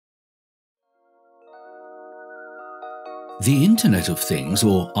The Internet of Things,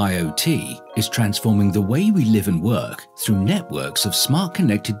 or IoT, is transforming the way we live and work through networks of smart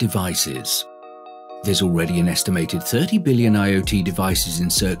connected devices. There's already an estimated 30 billion IoT devices in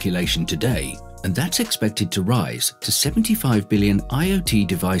circulation today, and that's expected to rise to 75 billion IoT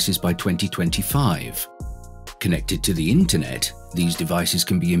devices by 2025. Connected to the Internet, these devices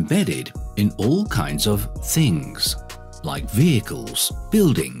can be embedded in all kinds of things, like vehicles,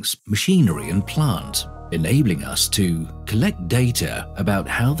 buildings, machinery and plant, enabling us to collect data about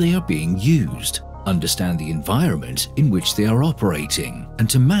how they are being used, understand the environment in which they are operating, and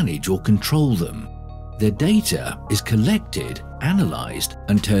to manage or control them. Their data is collected, analyzed,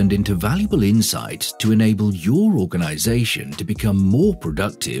 and turned into valuable insights to enable your organization to become more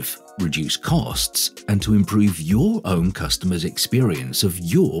productive, reduce costs, and to improve your own customers' experience of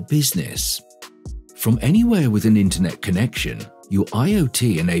your business. From anywhere with an internet connection, your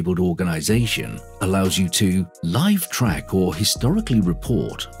IoT-enabled organization allows you to live track or historically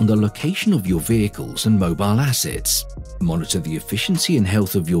report on the location of your vehicles and mobile assets, monitor the efficiency and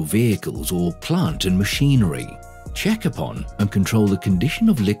health of your vehicles or plant and machinery, check upon and control the condition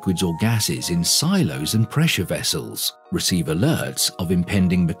of liquids or gases in silos and pressure vessels, receive alerts of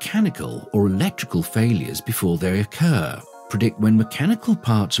impending mechanical or electrical failures before they occur, predict when mechanical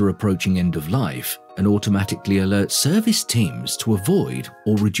parts are approaching end of life, and automatically alert service teams to avoid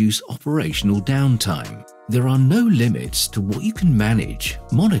or reduce operational downtime. There are no limits to what you can manage,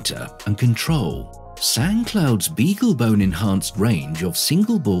 monitor, and control. SanCloud's BeagleBone enhanced range of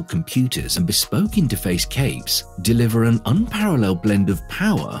single-board computers and bespoke interface capes deliver an unparalleled blend of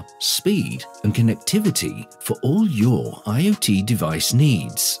power, speed, and connectivity for all your IoT device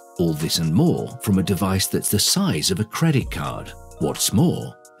needs. All this and more from a device that's the size of a credit card. What's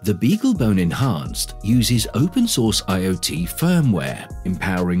more, the BeagleBone Enhanced uses open-source IoT firmware,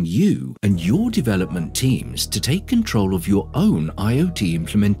 empowering you and your development teams to take control of your own IoT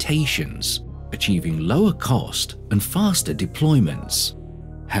implementations, achieving lower cost and faster deployments.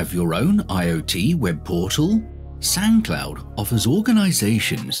 Have your own IoT web portal? SanCloud offers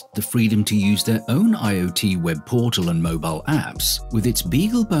organizations the freedom to use their own IoT web portal and mobile apps with its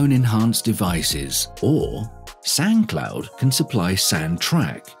BeagleBone Enhanced devices, or SanCloud can supply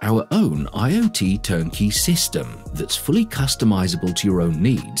SanTrack, our own IoT turnkey system that's fully customizable to your own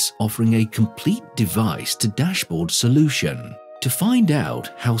needs, offering a complete device-to-dashboard solution. To find out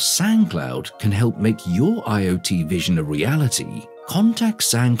how SanCloud can help make your IoT vision a reality, contact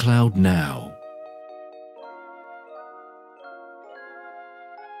SanCloud now.